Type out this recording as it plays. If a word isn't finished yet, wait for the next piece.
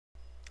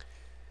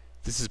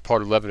This is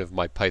part 11 of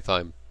my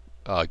Python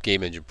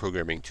game engine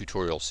programming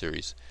tutorial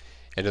series.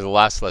 And in the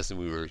last lesson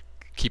we were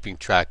keeping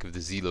track of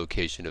the Z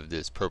location of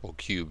this purple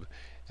cube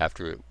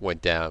after it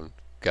went down,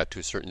 got to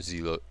a certain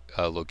Z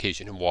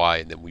location in Y,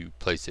 and then we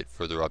place it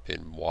further up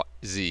in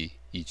Z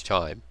each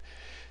time.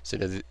 So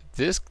now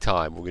this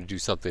time we're going to do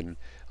something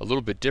a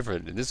little bit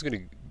different, and this is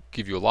going to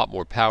give you a lot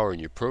more power in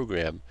your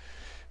program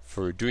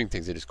for doing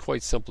things, and it's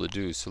quite simple to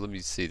do. So let me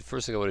see. The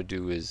first thing I want to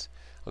do is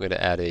I'm going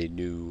to add a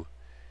new,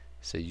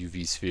 say,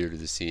 UV sphere to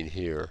the scene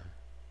here.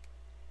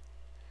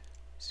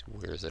 See,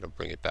 where is it? I'll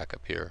bring it back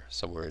up here,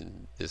 somewhere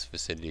in this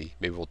vicinity.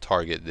 Maybe we'll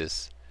target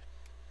this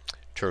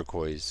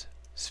turquoise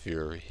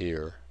sphere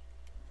here.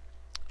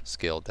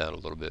 Scale it down a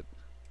little bit.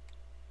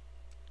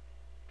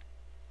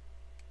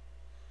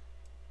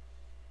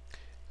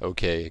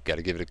 Okay, got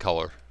to give it a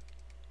color.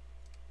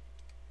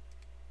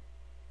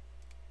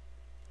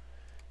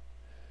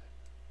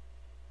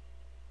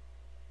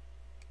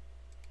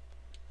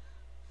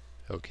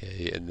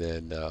 Okay, and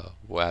then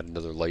we'll add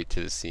another light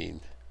to the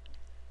scene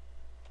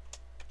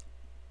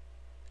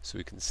so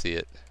we can see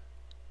it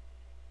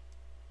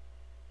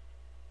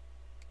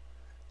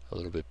a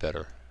little bit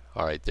better.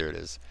 Alright, there it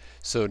is.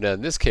 So now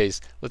in this case,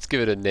 let's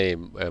give it a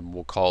name, and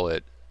we'll call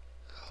it,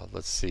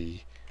 let's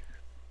see,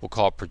 we'll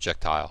call it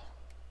projectile.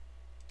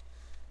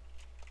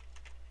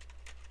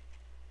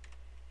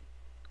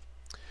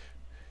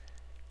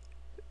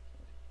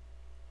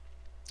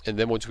 And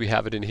then once we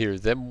have it in here,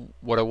 then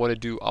what I want to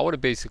do, I want to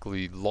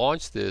basically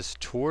launch this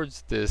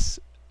towards this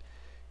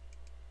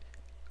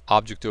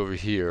object over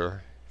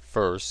here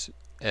first,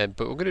 but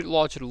we're going to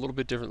launch it a little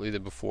bit differently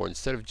than before.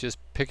 Instead of just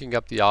picking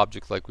up the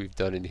object like we've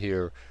done in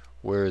here,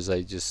 whereas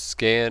I just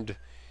scanned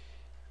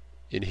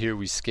in here,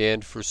 we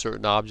scanned for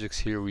certain objects.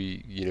 Here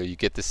we, you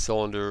get the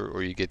cylinder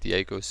or you get the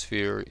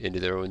icosphere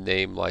into their own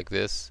name like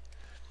this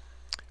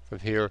from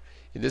here.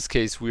 In this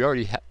case, we've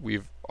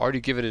already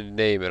given it a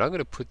name, and I'm going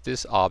to put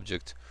this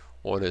object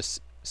on a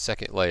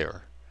second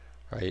layer,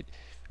 right?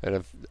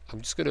 And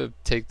I'm just going to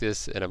take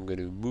this and I'm going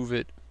to move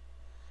it.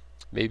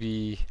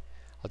 Maybe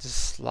I'll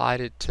just slide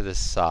it to the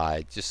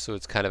side just so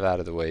it's kind of out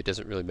of the way. It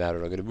doesn't really matter.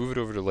 I'm going to move it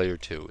over to layer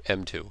 2,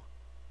 M2.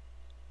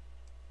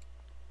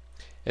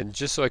 And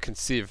just so I can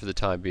see it for the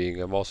time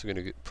being, I'm also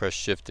going to press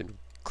shift and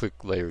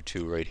click layer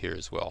 2 right here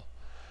as well.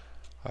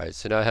 Alright,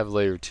 so now I have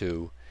layer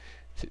 2.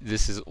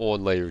 This is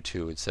on layer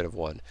 2 instead of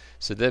 1.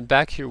 So then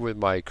back here where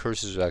my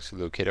cursors are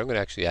actually located, I'm going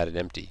to actually add an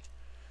empty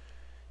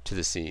to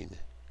the scene.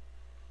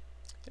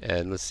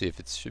 And let's see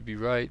if it should be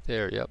right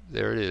there. Yep,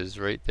 there it is,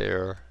 right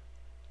there.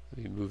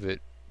 Let me move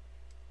it.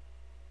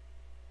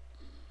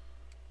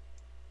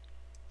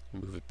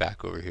 Move it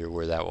back over here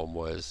where that one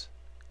was.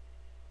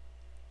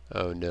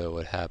 Oh no,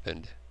 what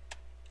happened?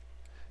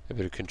 I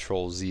better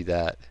control Z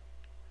that.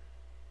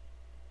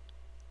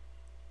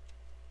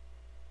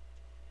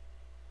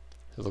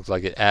 It looked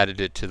like it added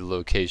it to the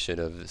location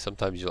of,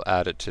 sometimes you'll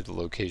add it to the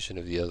location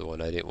of the other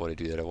one. I didn't want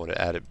to do that. I want to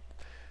add it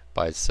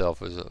by itself.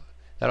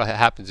 That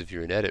happens if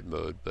you're in edit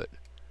mode, but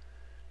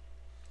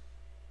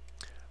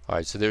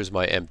alright, so there's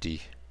my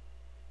empty.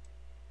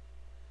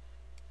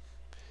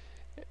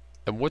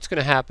 And what's going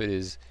to happen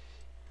is,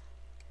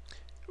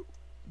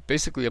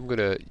 basically I'm going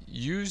to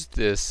use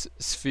this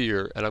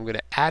sphere and I'm going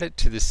to add it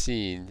to the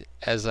scene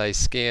as I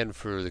scan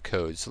for the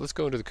code. So let's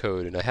go into the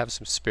code, and I have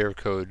some spare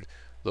code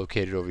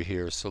located over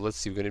here. So let's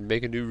see, we're going to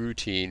make a new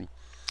routine,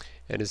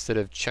 and instead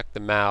of check the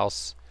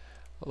mouse,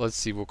 let's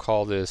see, we'll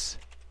call this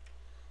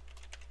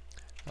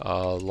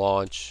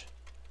launch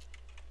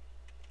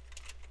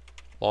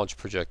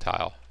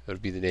projectile. It'll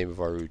be the name of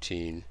our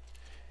routine.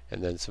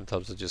 And then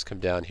sometimes I'll just come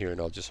down here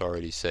and I'll just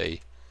already say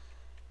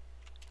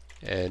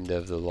end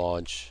of the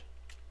launch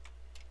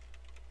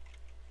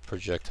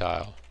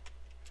projectile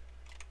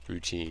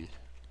routine,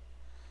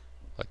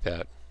 like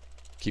that.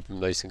 Keep them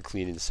nice and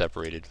clean and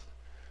separated.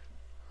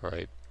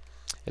 Alright,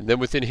 and then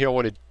within here I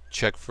want to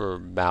check for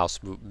mouse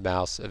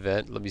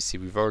event. Let me see,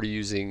 we've already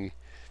using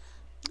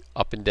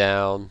up and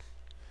down.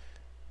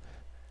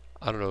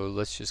 I don't know,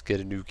 let's just get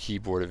a new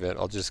keyboard event.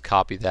 I'll just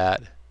copy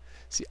that.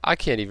 See, I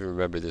can't even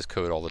remember this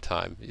code all the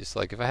time. It's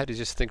like if I had to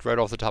just think right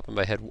off the top of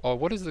my head, oh,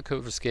 what is the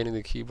code for scanning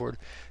the keyboard?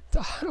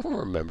 I don't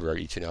remember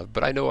each and every,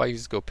 but I know I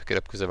just go pick it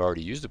up because I've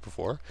already used it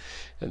before,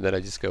 and then I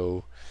just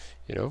go,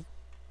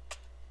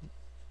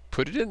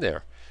 put it in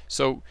there.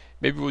 So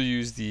maybe we'll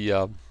use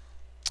the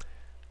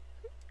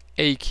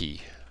A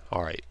key.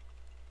 Alright.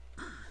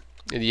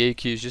 And the A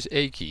key is just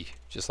A key,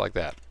 just like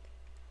that.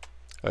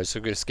 Alright, so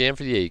I'm going to scan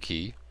for the A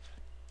key.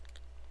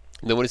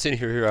 And then when it's in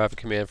here, I have a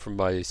command from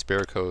my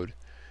spare code.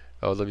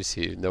 Oh, let me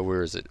see. No,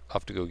 where is it? I'll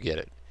have to go get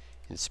it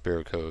in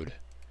spare code.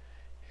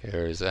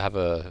 Where's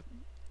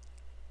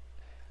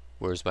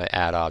my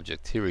add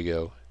object? Here we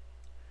go.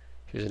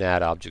 Here's an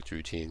add object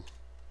routine.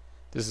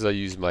 This is I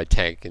use my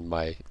tank in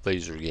my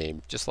laser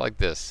game, just like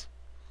this.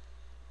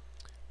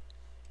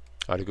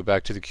 Alright, to go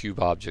back to the cube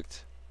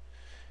object.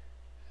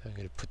 I'm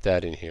going to put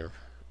that in here.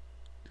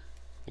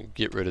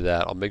 Get rid of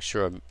that. I'll make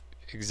sure I'm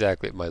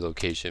exactly at my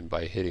location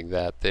by hitting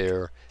that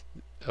there.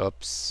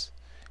 Oops.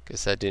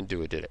 Guess that didn't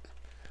do it, did it?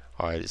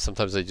 Alright,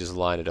 sometimes I just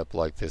line it up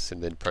like this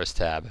and then press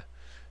tab.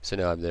 So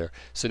now I'm there.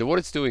 So now what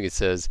it's doing, it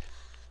says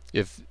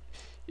if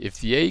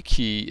the A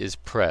key is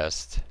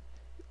pressed,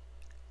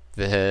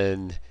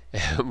 then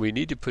we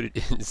need to put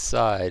it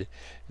inside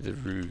the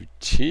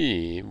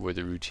routine, where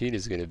the routine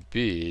is going to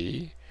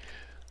be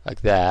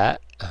like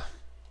that. I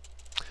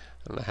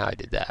don't know how I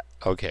did that.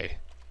 Okay,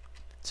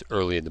 it's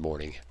early in the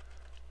morning.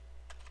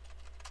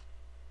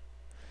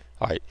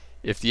 Alright,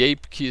 if the A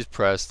key is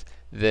pressed,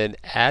 then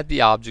add the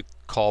object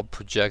called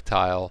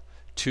projectile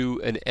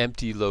to an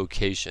empty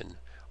location.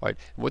 Alright,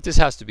 what this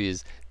has to be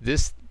is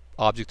this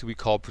object that we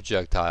call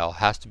projectile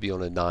has to be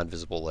on a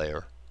non-visible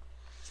layer.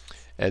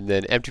 And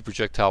then empty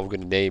projectile, we're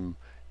going to name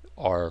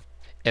our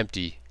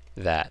empty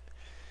that.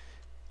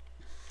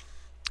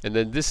 And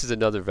then this is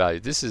another value.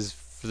 This is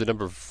for the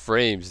number of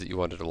frames that you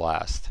want it to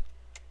last.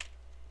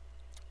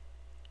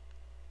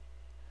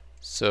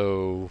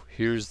 So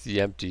here's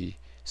the empty.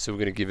 So we're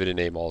going to give it a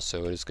name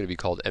also, and it's going to be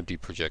called empty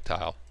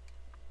projectile.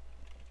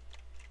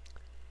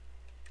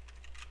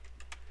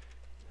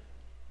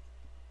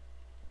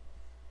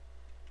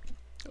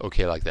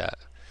 Okay, like that.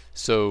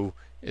 So,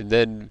 and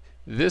then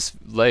this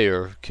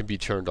layer can be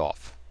turned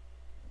off.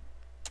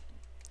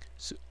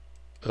 So,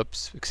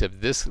 oops,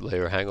 except this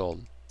layer, hang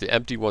on. The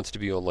empty wants to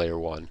be on layer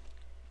 1.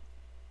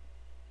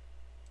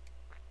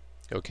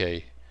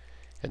 Okay,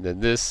 and then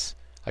this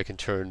I can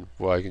turn,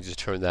 well, I can just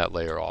turn that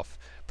layer off.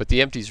 But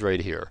the empty's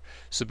right here.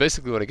 So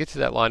basically when I get to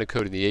that line of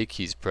code and the A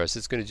key is pressed,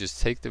 it's going to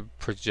just take the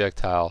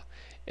projectile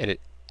and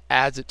it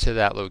adds it to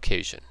that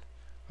location.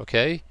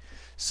 Okay?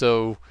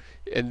 So,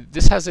 and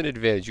this has an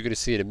advantage. You're going to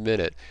see in a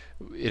minute.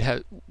 It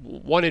has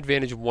one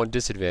advantage and one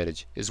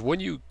disadvantage. Is when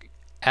you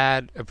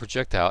add a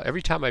projectile,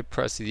 every time I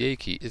press the A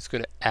key, it's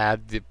going to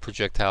add the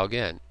projectile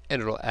again.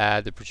 And it'll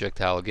add the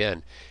projectile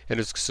again.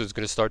 And so it's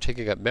going to start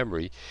taking up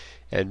memory.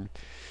 And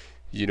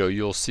you know,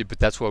 you'll see, but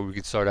that's why we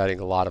can start adding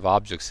a lot of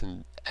objects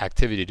and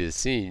activity to the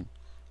scene.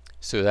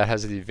 So that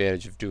has the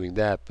advantage of doing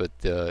that, but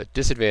the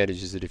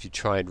disadvantage is that if you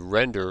try and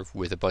render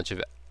with a bunch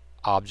of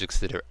objects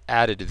that are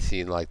added to the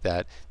scene like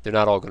that, they're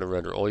not all going to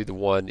render. Only the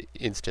one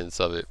instance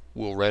of it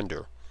will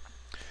render.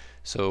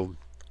 So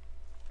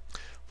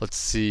let's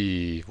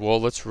see.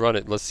 Well, let's run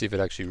it. Let's see if it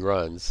actually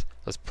runs.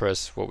 Let's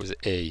press, what was it,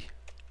 A.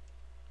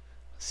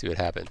 Let's see what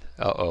happened.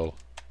 Uh-oh.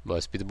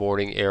 Must be the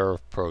morning error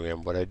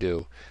program. What I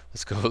do?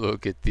 Let's go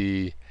look at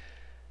the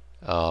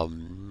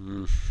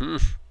my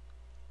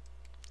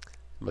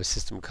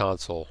system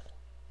console.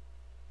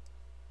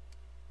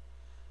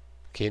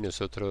 Okay,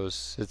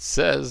 nosotros. It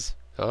says,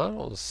 I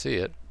don't see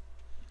it.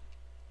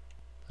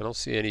 I don't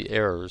see any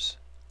errors.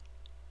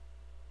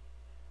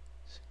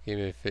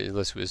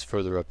 Unless it was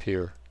further up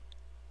here.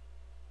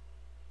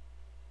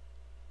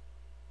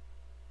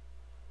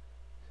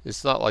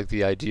 It's not like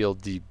the ideal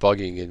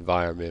debugging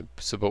environment.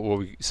 So, but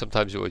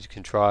sometimes what you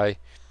can try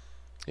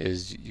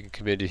is you can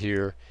come into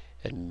here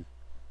and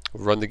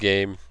run the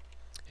game,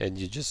 and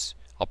you just,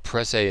 I'll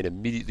press A and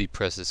immediately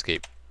press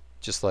escape,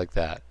 just like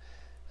that.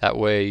 That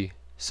way,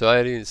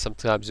 so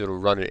sometimes it'll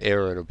run an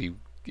error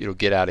and it'll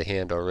get out of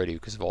hand already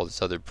because of all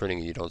this other printing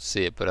and you don't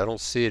see it. But I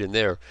don't see it in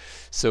there.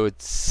 So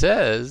it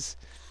says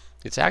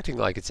it's acting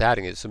like it's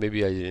adding it. So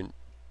maybe I didn't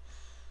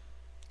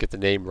get the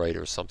name right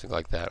or something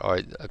like that. All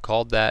right, I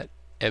called that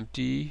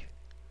empty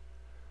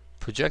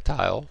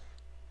projectile,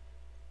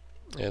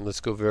 and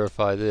let's go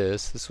verify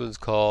this. This one's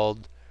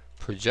called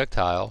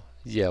projectile.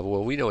 Yeah,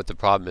 well, we know what the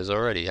problem is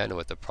already. I know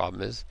what the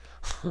problem is.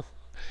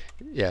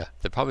 Yeah,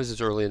 the problem is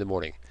it's early in the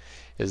morning.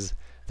 The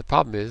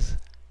problem is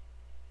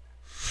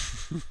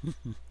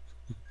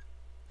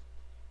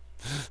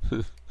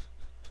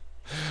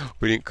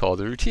we didn't call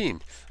the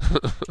routine.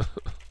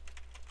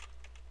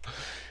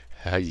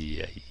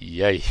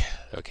 Yay.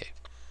 Okay.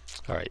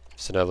 All right.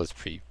 So now let's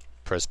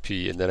press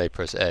P, and then I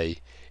press A,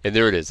 and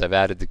there it is. I've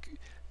added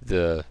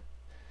the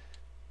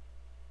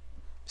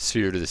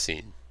sphere to the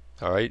scene.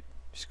 All right,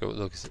 just go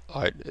look.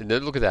 All right, and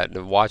then look at that. And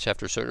then watch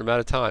after a certain amount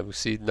of time. We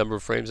see the number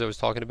of frames I was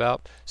talking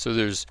about. So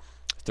there's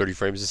 30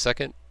 frames a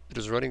second. It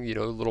is running, you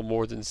know, a little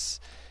more than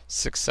 6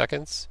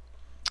 seconds.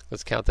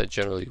 Let's count that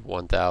generally: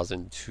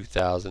 1,000,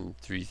 2,000,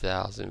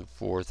 3,000,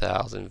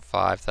 4,000,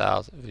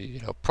 5,000.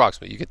 You know,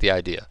 approximately. You get the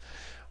idea.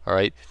 All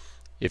right.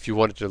 If you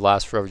want it to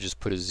last forever, just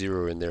put a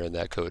 0 in there in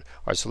that code.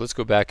 All right, so let's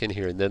go back in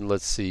here, and then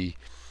let's see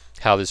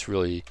how this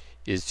really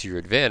is to your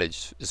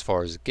advantage as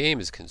far as the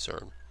game is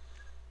concerned.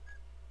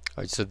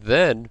 All right, so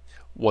then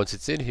once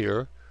it's in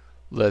here,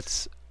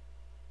 let's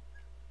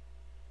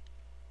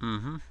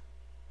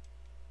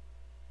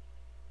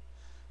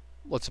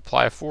let's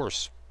apply a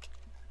force.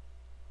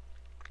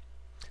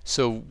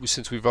 So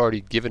since we've already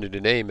given it a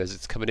name as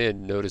it's coming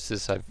in, notice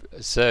this, I've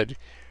said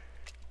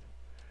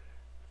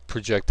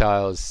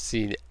projectile is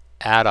seen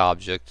add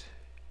object.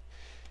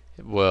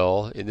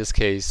 Well, in this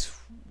case,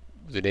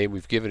 the name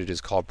we've given it is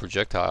called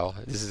projectile.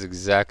 This is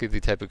exactly the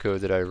type of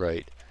code that I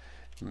write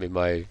in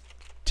my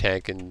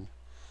tank and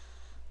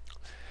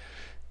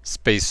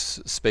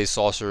Space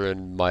Saucer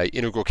and my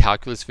integral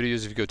calculus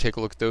videos, if you go take a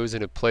look at those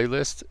in a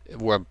playlist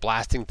where I'm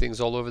blasting things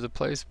all over the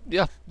place,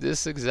 yeah,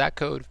 this exact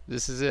code,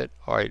 this is it.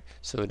 Alright,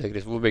 so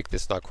negative, we'll make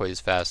this not quite as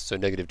fast, so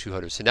negative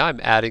 200. So now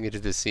I'm adding it to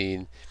the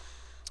scene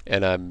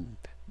and I'm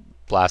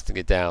blasting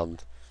it down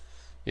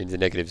in the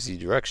negative z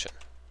direction.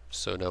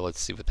 So now let's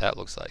see what that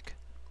looks like.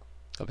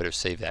 I better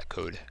save that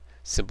code.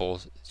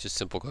 Simple, just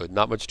simple code,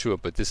 not much to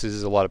it, but this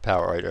is a lot of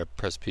power. Alright, I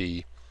press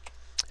P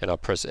and I'll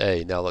press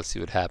A. Now let's see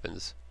what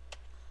happens.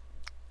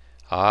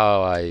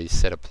 Oh, I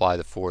said apply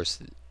the force.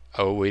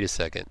 Oh, wait a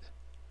second.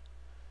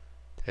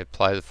 Did I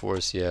apply the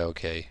force? Yeah,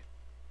 okay.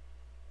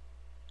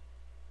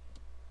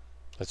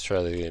 Let's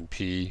try that again.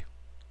 P.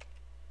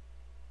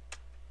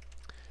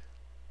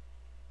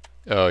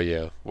 Oh,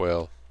 yeah.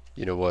 Well,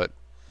 you know what?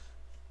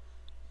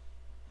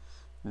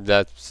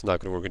 That's not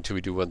going to work until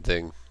we do one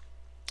thing.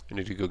 I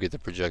need to go get the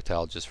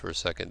projectile just for a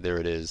second. There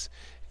it is.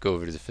 Go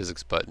over to the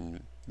physics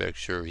button. Make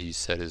sure he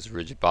set his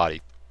rigid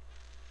body.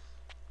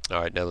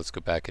 Alright, now let's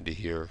go back into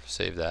here,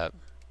 save that.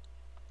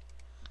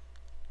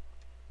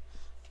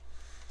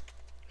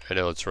 I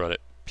know, let's run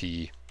it.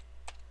 P.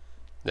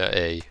 Now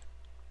A.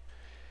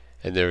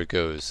 And there it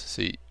goes.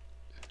 See?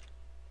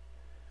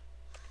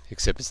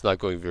 Except it's not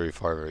going very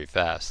far, very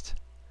fast.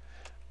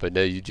 But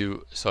now you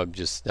do, so I'm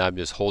just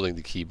holding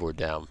the keyboard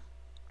down.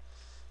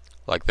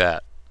 Like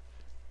that.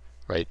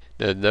 Right?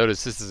 Now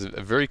notice this is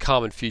a very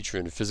common feature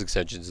in physics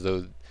engines,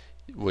 though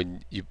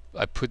when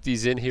I put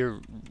these in here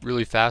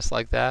really fast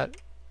like that,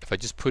 if I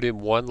just put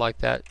in one like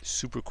that,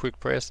 super quick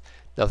press,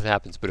 nothing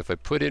happens. But if I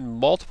put in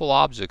multiple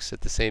objects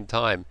at the same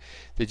time,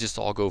 they just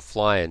all go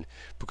flying.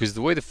 Because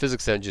the way the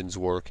physics engines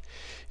work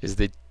is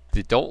they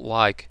don't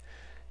like,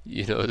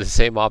 you know, the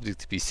same object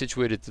to be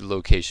situated at the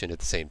location at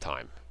the same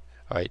time.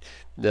 Alright.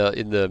 Now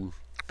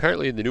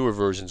apparently in the newer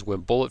versions,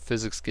 when bullet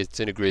physics gets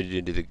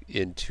integrated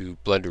into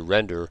Blender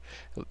Render,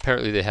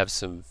 apparently they have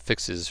some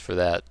fixes for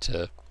that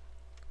to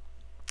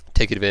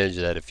take advantage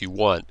of that if you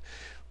want.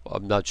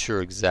 I'm not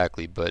sure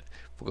exactly, but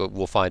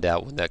we'll find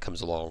out when that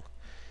comes along.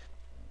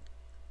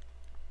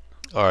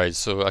 Alright,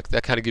 so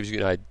that kind of gives you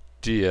an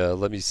idea.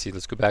 Let me see,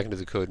 let's go back into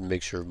the code and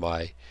make sure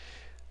let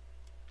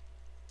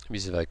me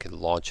see if I can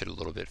launch it a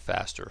little bit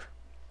faster.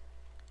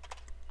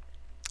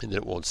 And then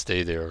it won't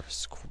stay there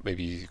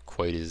maybe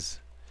quite as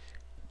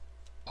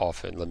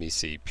often. Let me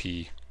see,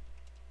 P.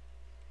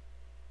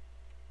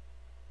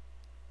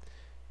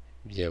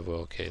 Yeah,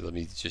 well, okay, let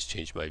me just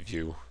change my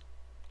view.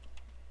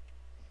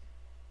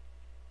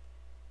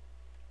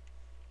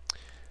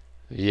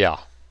 Yeah.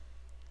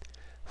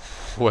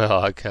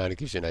 Well, it kind of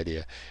gives you an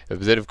idea.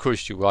 But then, of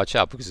course, you watch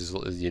out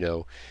because, you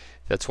know,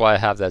 that's why I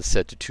have that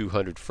set to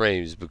 200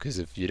 frames, because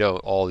if you don't,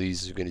 all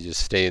these are going to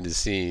just stay in the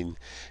scene,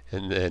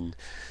 and then,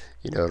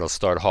 you know, it'll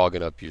start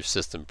hogging up your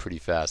system pretty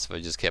fast if I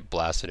just kept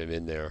blasting them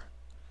in there.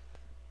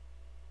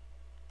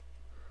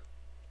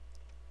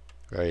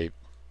 Right.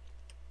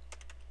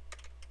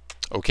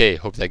 Okay,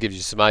 hope that gives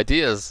you some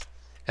ideas,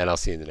 and I'll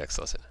see you in the next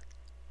lesson.